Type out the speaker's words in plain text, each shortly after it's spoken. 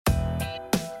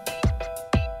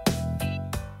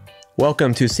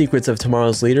Welcome to Secrets of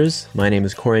Tomorrow's Leaders. My name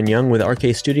is Corin Young with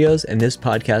RK Studios, and this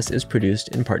podcast is produced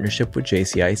in partnership with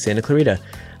JCI Santa Clarita.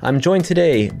 I'm joined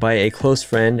today by a close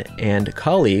friend and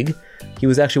colleague. He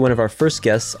was actually one of our first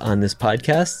guests on this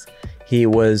podcast. He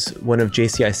was one of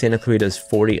JCI Santa Clarita's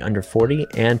 40 Under 40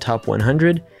 and Top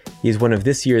 100. He's one of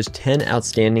this year's 10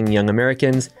 Outstanding Young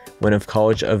Americans, one of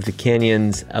College of the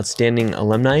Canyon's outstanding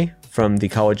alumni from the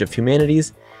College of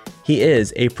Humanities. He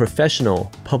is a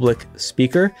professional public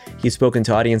speaker. He's spoken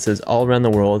to audiences all around the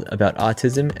world about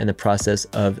autism and the process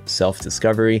of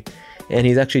self-discovery. And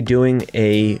he's actually doing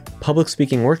a public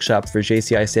speaking workshop for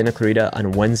JCI Santa Clarita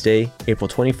on Wednesday, April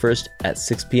 21st at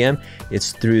 6 p.m.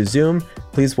 It's through Zoom.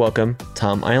 Please welcome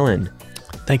Tom Eiland.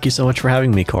 Thank you so much for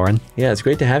having me, Corin. Yeah, it's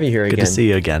great to have you here again. Good to see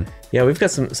you again. Yeah, we've got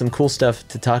some cool stuff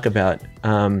to talk about.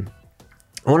 I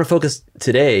want to focus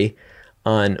today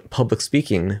on public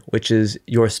speaking, which is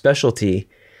your specialty,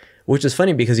 which is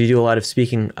funny because you do a lot of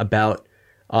speaking about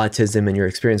autism and your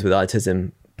experience with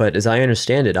autism. But as I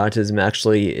understand it, autism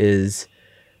actually is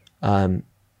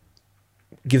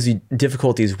gives you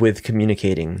difficulties with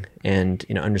communicating and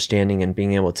understanding and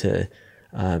being able to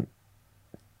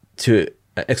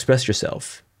express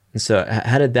yourself. And so,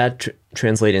 how did that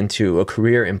translate into a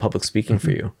career in public speaking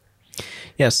for you?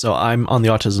 Yeah, so I'm on the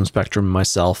autism spectrum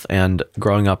myself, and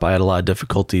growing up, I had a lot of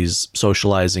difficulties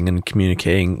socializing and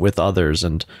communicating with others,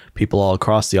 and people all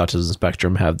across the autism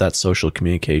spectrum have that social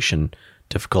communication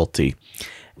difficulty.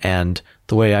 And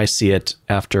the way I see it,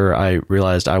 after I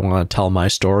realized I want to tell my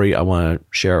story, I want to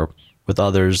share with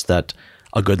others that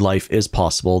a good life is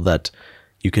possible, that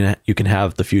you can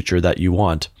have the future that you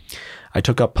want. I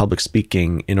took up public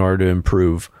speaking in order to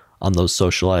improve on those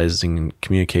socializing and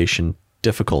communication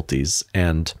difficulties,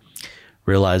 and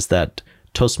realized that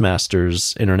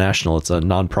Toastmasters International, it's a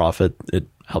nonprofit. It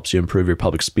helps you improve your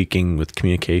public speaking with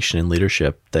communication and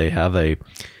leadership. They have an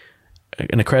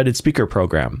accredited speaker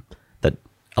program that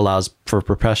allows for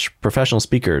professional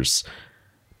speakers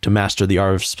to master the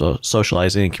art of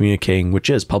socializing and communicating, which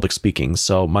is public speaking.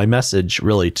 So my message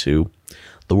really to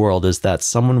the world is that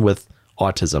someone with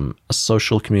autism, a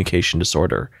social communication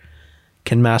disorder,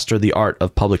 can master the art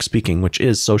of public speaking, which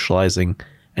is socializing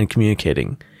and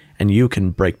communicating. And you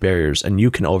can break barriers, and you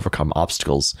can overcome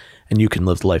obstacles, and you can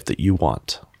live the life that you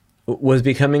want. Was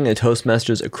becoming a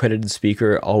Toastmasters accredited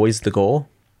speaker always the goal?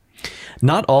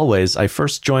 Not always. I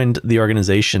first joined the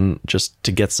organization just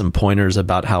to get some pointers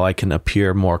about how I can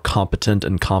appear more competent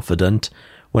and confident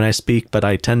when I speak, but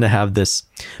I tend to have this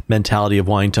mentality of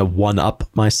wanting to one-up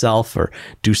myself or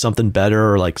do something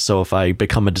better. Or so if I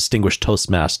become a distinguished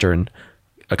Toastmaster and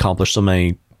accomplish so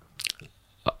many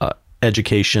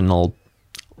educational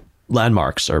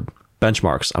landmarks or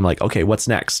benchmarks, I'm like, okay, what's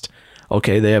next?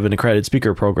 Okay, they have an accredited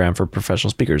speaker program for professional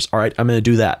speakers. All right, I'm going to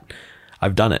do that.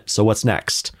 I've done it. So what's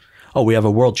next? Oh, we have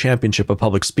a world championship of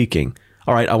public speaking.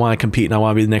 All right, I want to compete and I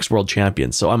want to be the next world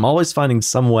champion. So I'm always finding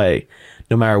some way,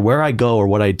 no matter where I go or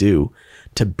what I do,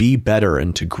 to be better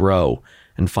and to grow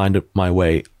and find my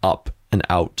way up and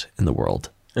out in the world.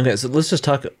 Okay, so let's just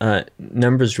talk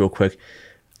numbers real quick.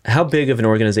 How big of an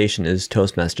organization is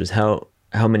Toastmasters?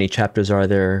 How many chapters are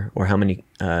there, or how many?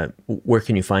 Where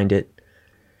can you find it?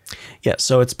 Yeah,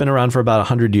 so it's been around for about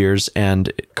 100 years,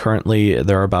 and currently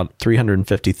there are about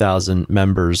 350,000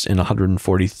 members in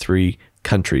 143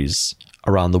 countries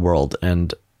around the world,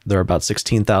 and there are about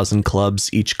 16,000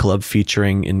 clubs, each club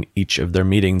featuring in each of their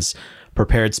meetings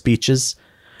prepared speeches,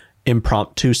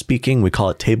 impromptu speaking, we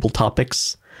call it table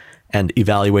topics, and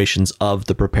evaluations of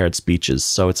the prepared speeches.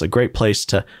 So it's a great place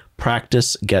to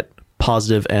practice, get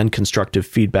positive and constructive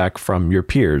feedback from your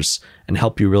peers, and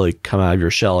help you really come out of your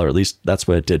shell, or at least that's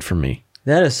what it did for me.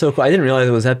 That is so cool. I didn't realize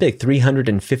it was that big,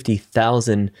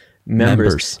 350,000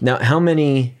 members. Now, how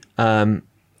many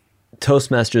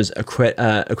Toastmasters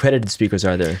accredited speakers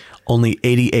are there? Only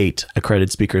 88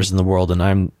 accredited speakers in the world, and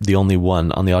I'm the only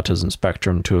one on the autism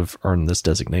spectrum to have earned this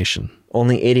designation.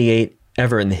 Only 88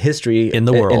 ever in the history, in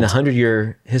the world, in the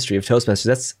 100-year history of Toastmasters.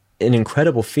 That's an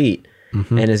incredible feat.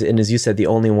 Mm-hmm. And as you said, the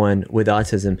only one with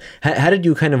autism. How did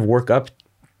you kind of work up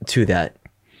to that,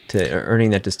 to earning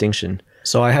that distinction?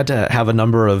 So I had to have a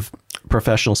number of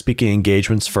professional speaking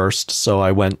engagements first. So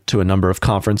I went to a number of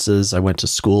conferences, I went to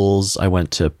schools, I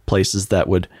went to places that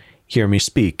would hear me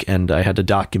speak, and I had to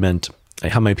document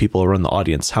how many people were in the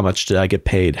audience, how much did I get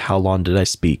paid, how long did I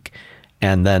speak,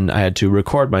 and then I had to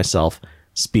record myself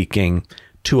speaking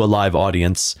to a live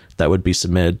audience that would be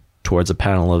submitted towards a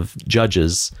panel of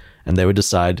judges, and they would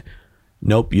decide,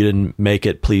 nope, you didn't make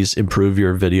it, please improve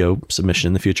your video submission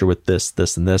in the future with this,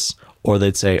 this, and this. Or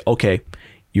they'd say, okay,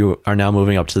 you are now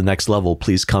moving up to the next level.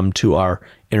 Please come to our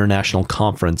international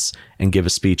conference and give a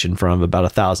speech in front of about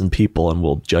 1,000 people, and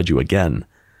we'll judge you again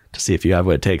to see if you have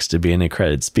what it takes to be an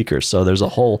accredited speaker. So there's a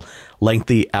whole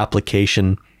lengthy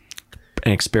application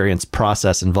and experience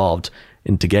process involved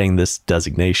into getting this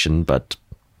designation. But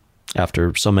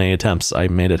after so many attempts, I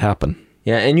made it happen.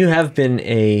 Yeah, and you have been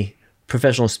a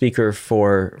professional speaker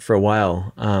for a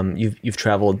while. You've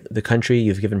traveled the country.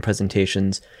 You've given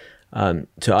presentations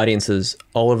to audiences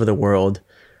all over the world,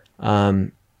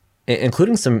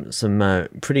 including some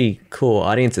pretty cool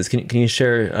audiences. Can you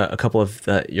share a couple of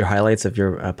your highlights of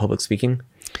your public speaking?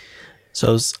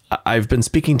 So I've been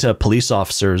speaking to police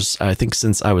officers, I think,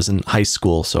 since I was in high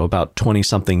school, so about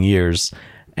 20-something years,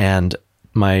 and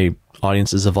my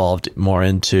audience has evolved more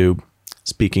into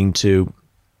speaking to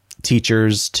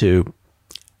teachers, to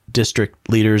district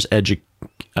leaders,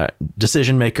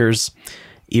 decision makers,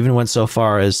 even went so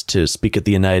far as to speak at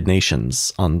the United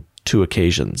Nations on 2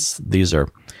 occasions. These are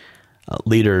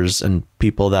leaders and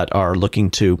people that are looking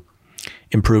to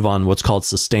improve on what's called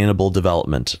sustainable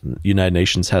development. The United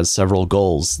Nations has several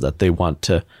goals that they want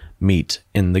to meet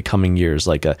in the coming years,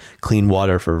 like clean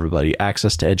water for everybody,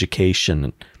 access to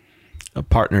education,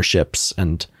 partnerships,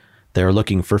 and they're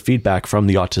looking for feedback from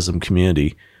the autism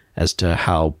community as to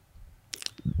how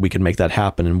we can make that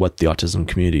happen and what the autism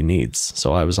community needs.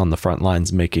 So I was on the front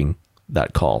lines making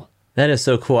that call. That is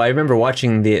so cool. I remember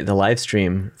watching the live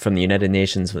stream from the United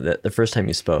Nations the first time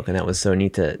you spoke, and that was so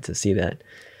neat to see that.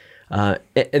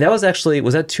 That was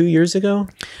that 2 years ago?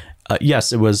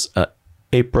 Yes, it was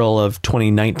April of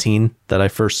 2019 that I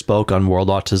first spoke on World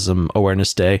Autism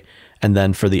Awareness Day, and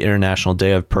then for the International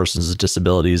Day of Persons with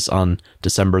Disabilities on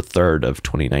December 3rd of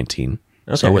 2019.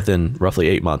 Okay. So within roughly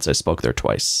 8 months, I spoke there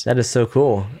twice. That is so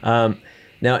cool.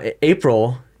 Now,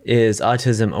 April is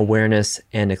Autism Awareness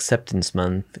and Acceptance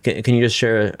Month. Can you just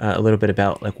share a little bit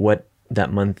about like what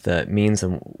that month means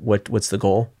and what's the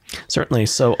goal? Certainly.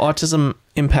 So autism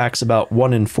impacts about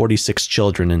 1 in 46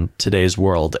 children in today's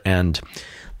world, and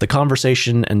the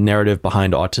conversation and narrative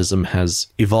behind autism has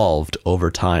evolved over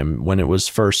time. When it was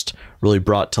first really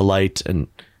brought to light, and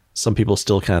some people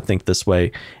still kind of think this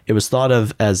way, it was thought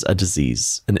of as a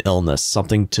disease, an illness,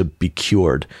 something to be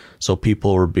cured. So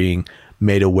people were being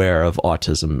made aware of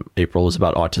autism. April was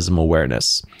about autism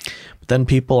awareness. But then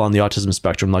people on the autism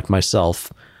spectrum, like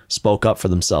myself, spoke up for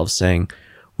themselves, saying,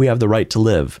 we have the right to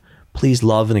live. Please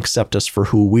love and accept us for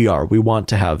who we are. We want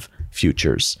to have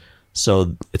futures.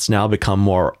 So it's now become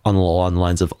more on the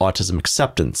lines of Autism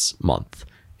Acceptance Month.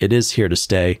 It is here to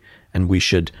stay, and we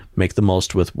should make the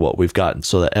most with what we've gotten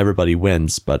so that everybody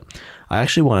wins. But I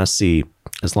actually want to see,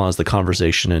 as long as the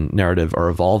conversation and narrative are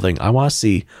evolving, I want to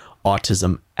see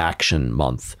Autism Action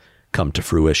Month come to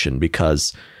fruition,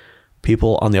 because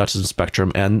people on the autism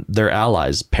spectrum and their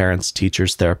allies, parents,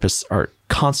 teachers, therapists, are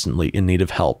constantly in need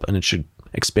of help. And it should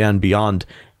expand beyond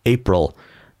April,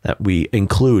 that we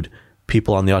include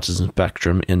people on the autism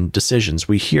spectrum in decisions.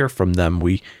 We hear from them.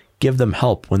 We give them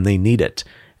help when they need it,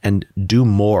 and do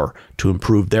more to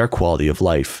improve their quality of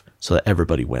life so that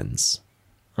everybody wins.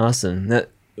 Awesome.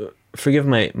 Forgive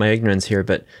my ignorance here,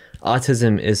 but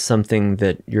autism is something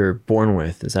that you're born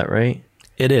with. Is that right?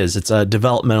 It is. It's a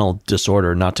developmental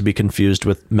disorder, not to be confused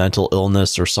with mental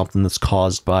illness or something that's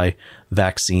caused by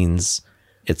vaccines.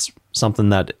 It's something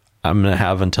that I'm going to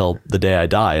have until the day I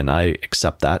die, and I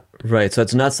accept that. Right. So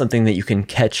it's not something that you can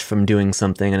catch from doing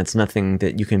something, and it's nothing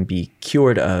that you can be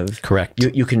cured of. Correct.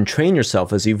 You can train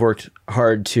yourself, as you've worked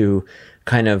hard to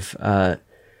kind of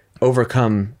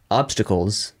overcome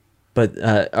obstacles, but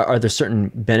are there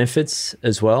certain benefits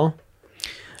as well?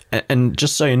 And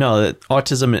just so you know, that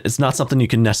autism is not something you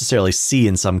can necessarily see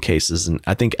in some cases. And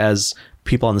I think as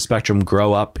people on the spectrum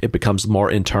grow up, it becomes more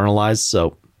internalized.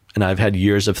 So, and I've had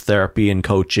years of therapy and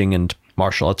coaching and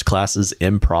martial arts classes,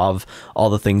 improv, all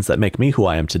the things that make me who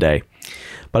I am today.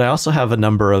 But I also have a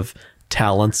number of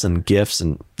talents and gifts,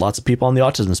 and lots of people on the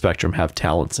autism spectrum have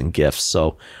talents and gifts.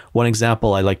 So one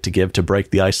example I like to give to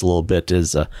break the ice a little bit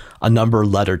is a number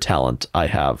letter talent I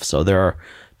have. So there are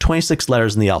 26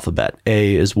 letters in the alphabet.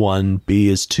 A is 1, B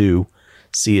is 2,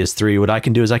 C is 3. What I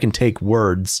can do is I can take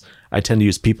words, I tend to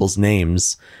use people's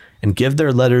names, and give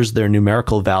their letters their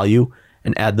numerical value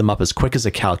and add them up as quick as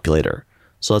a calculator.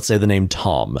 So let's say the name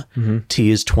Tom. Mm-hmm.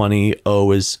 T is 20,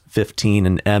 O is 15,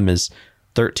 and M is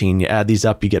 13. You add these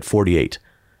up, you get 48.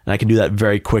 And I can do that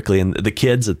very quickly. And the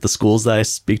kids at the schools that I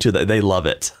speak to, they love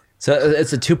it. So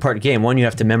it's a two-part game. One, you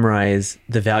have to memorize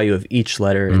the value of each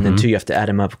letter, and then 2, you have to add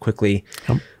them up quickly.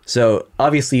 Yep. So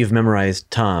obviously you've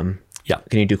memorized Tom. Yeah.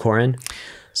 Can you do Corin?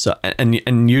 So,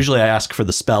 and usually I ask for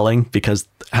the spelling because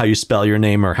how you spell your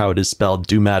name or how it is spelled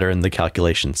do matter in the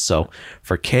calculations. So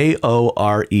for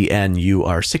Koren, you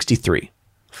are 63.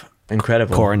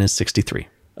 Incredible. Koren is 63.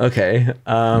 Okay.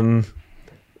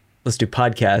 Let's do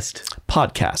podcast.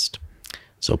 Podcast.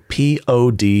 So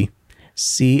PODCAST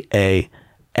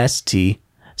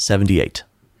 78.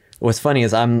 What's funny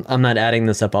is I'm not adding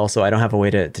this up also. I don't have a way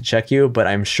to check you, but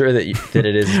I'm sure that that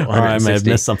it is 160. Or I may have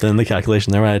missed something in the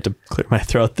calculation there. I had to clear my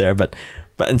throat there. But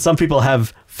and some people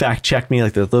have fact checked me,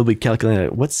 like they'll be calculating,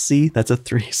 like, what's C? That's a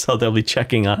 3. So they'll be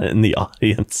checking on it in the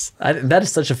audience. That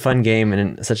is such a fun game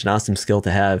and such an awesome skill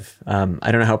to have.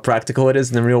 I don't know how practical it is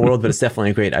in the real world, but it's definitely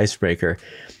a great icebreaker.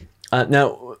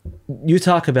 Now, you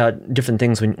talk about different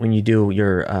things when you do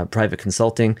your private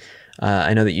consulting.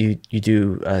 I know that you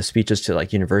do speeches to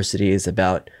like universities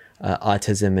about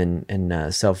autism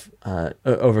and self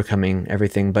overcoming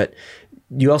everything, but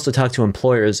you also talk to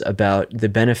employers about the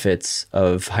benefits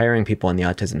of hiring people on the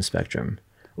autism spectrum.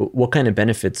 What kind of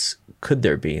benefits could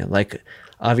there be? Like,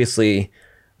 obviously,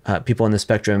 people on the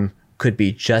spectrum could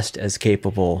be just as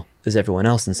capable as everyone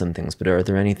else in some things, but are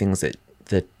there any things that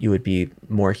you would be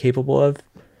more capable of?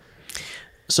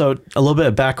 So a little bit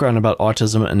of background about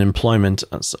autism and employment.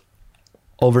 So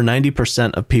over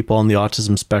 90% of people on the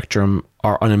autism spectrum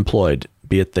are unemployed,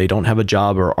 be it they don't have a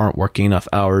job or aren't working enough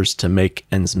hours to make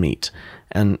ends meet.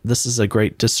 And this is a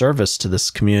great disservice to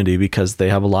this community because they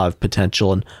have a lot of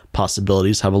potential and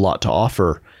possibilities, have a lot to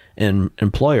offer an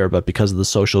employer, but because of the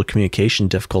social communication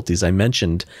difficulties I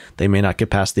mentioned, they may not get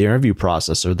past the interview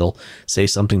process, or they'll say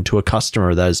something to a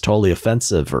customer that is totally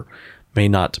offensive, or may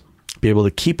not be able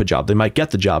to keep a job. They might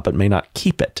get the job, but may not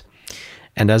keep it.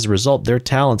 And as a result, their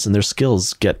talents and their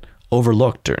skills get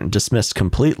overlooked or dismissed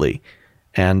completely.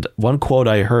 And one quote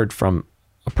I heard from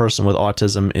a person with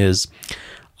autism is,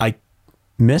 "I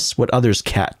miss what others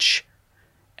catch,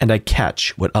 and I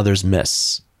catch what others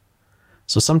miss."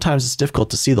 So sometimes it's difficult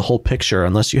to see the whole picture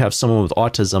unless you have someone with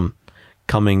autism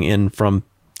coming in from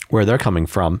where they're coming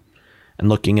from and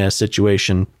looking at a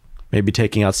situation, maybe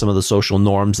taking out some of the social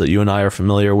norms that you and I are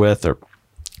familiar with, or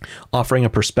offering a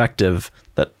perspective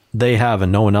that they have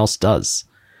and no one else does.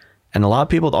 And a lot of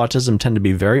people with autism tend to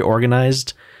be very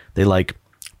organized. They like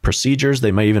procedures.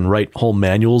 They might even write whole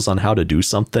manuals on how to do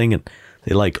something, and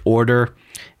they like order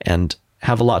and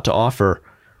have a lot to offer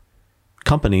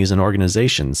companies and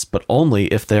organizations, but only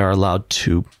if they are allowed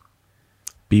to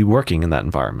be working in that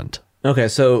environment. Okay,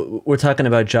 so we're talking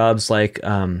about jobs like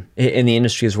in the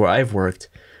industries where I've worked,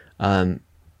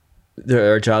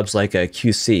 there are jobs like a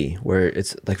QC where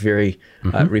it's like very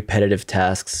repetitive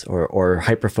tasks or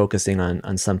hyper focusing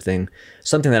on something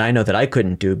that I know that I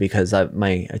couldn't do because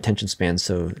my attention span's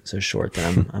so short that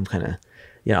I'm kind of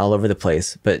all over the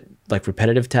place. But like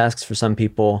repetitive tasks for some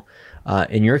people.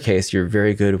 In your case, you're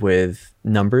very good with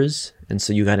numbers, and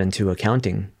so you got into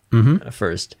accounting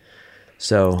first.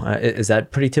 So is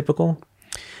that pretty typical?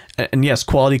 And yes,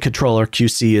 quality control or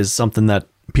QC is something that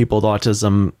people with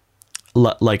autism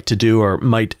like to do or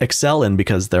might excel in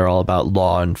because they're all about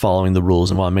law and following the rules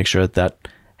and want to make sure that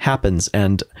happens.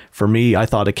 And for me, I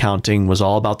thought accounting was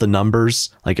all about the numbers.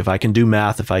 Like if I can do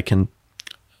math, if I can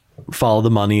follow the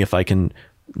money, if I can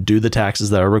do the taxes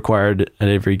that are required at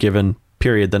every given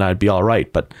period, then I'd be all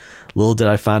right. But little did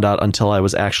I find out until I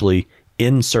was actually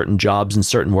in certain jobs and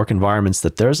certain work environments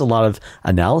that there's a lot of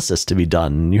analysis to be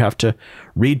done. And you have to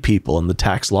read people, and the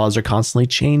tax laws are constantly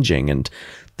changing. And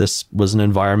this was an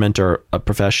environment or a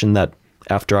profession that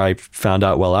after I found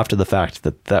out well after the fact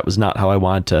that was not how I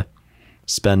wanted to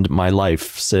spend my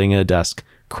life, sitting at a desk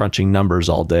crunching numbers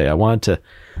all day. I wanted to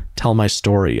tell my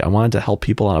story. I wanted to help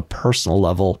people on a personal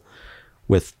level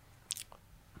with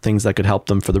things that could help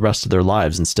them for the rest of their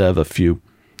lives instead of a few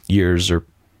years or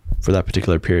for that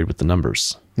particular period with the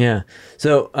numbers. Yeah.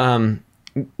 So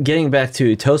getting back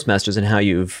to Toastmasters and how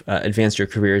you've advanced your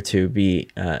career to be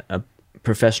a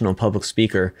professional public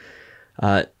speaker,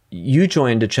 you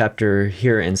joined a chapter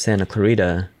here in Santa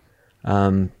Clarita,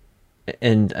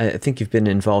 and I think you've been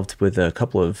involved with a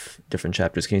couple of different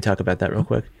chapters. Can you talk about that real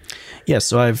quick? Yeah,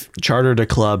 so I've chartered a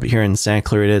club here in Santa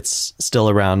Clarita. It's still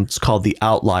around. It's called the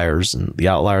Outliers, and the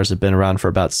Outliers have been around for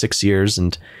about 6 years,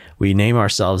 and we name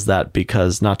ourselves that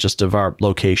because not just of our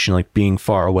location, like being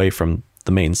far away from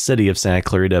the main city of Santa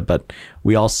Clarita, but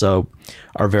we also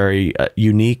are very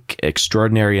unique,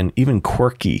 extraordinary, and even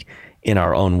quirky in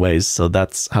our own ways. So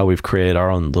that's how we've created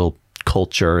our own little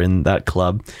culture in that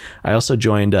club. I also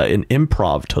joined an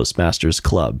improv Toastmasters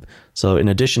club. So in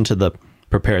addition to the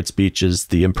prepared speeches,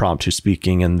 the impromptu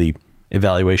speaking, and the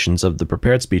evaluations of the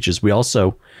prepared speeches, we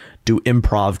also do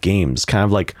improv games, kind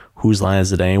of like Whose Line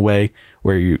Is It Anyway,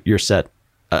 where you're set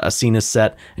a scene is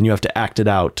set and you have to act it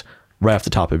out right off the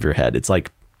top of your head. It's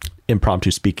like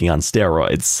impromptu speaking on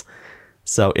steroids.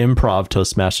 So improv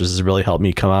Toastmasters has really helped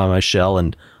me come out of my shell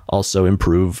and also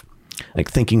improve like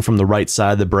thinking from the right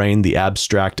side of the brain, the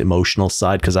abstract emotional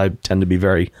side, because I tend to be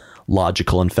very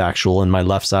logical and factual in my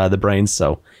left side of the brain.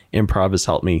 So improv has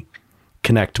helped me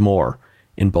connect more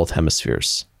in both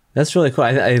hemispheres. That's really cool.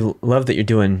 I love that you're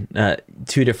doing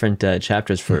two different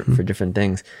chapters for different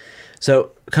things.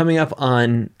 So coming up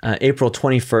on April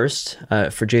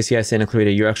 21st for JCI Santa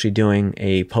Clarita, you're actually doing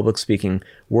a public speaking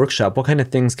workshop. What kind of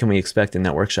things can we expect in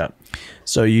that workshop?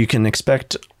 So you can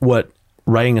expect what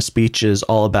writing a speech is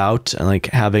all about, and like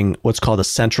having what's called a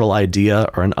central idea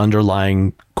or an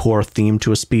underlying core theme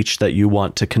to a speech that you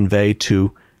want to convey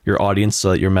to your audience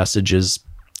so that your message is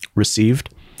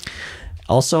received.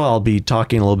 Also, I'll be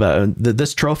talking a little bit.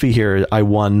 This trophy here I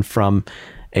won from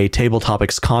a table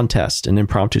topics contest, an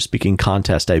impromptu speaking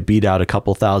contest. I beat out a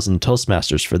couple thousand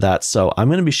Toastmasters for that. So I'm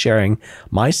going to be sharing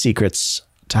my secrets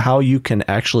to how you can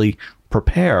actually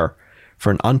prepare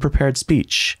for an unprepared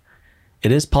speech.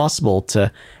 It is possible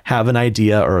to have an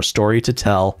idea or a story to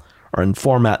tell or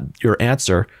format your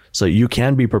answer so you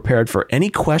can be prepared for any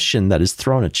question that is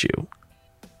thrown at you.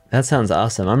 That sounds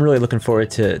awesome. I'm really looking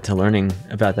forward to learning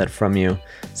about that from you.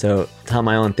 So Tom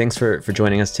Eiland, thanks for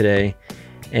joining us today.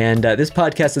 And this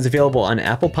podcast is available on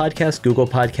Apple Podcasts, Google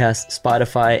Podcasts,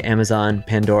 Spotify, Amazon,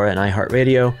 Pandora, and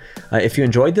iHeartRadio. If you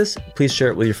enjoyed this, please share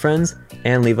it with your friends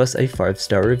and leave us a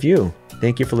 5-star review.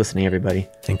 Thank you for listening, everybody.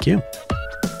 Thank you.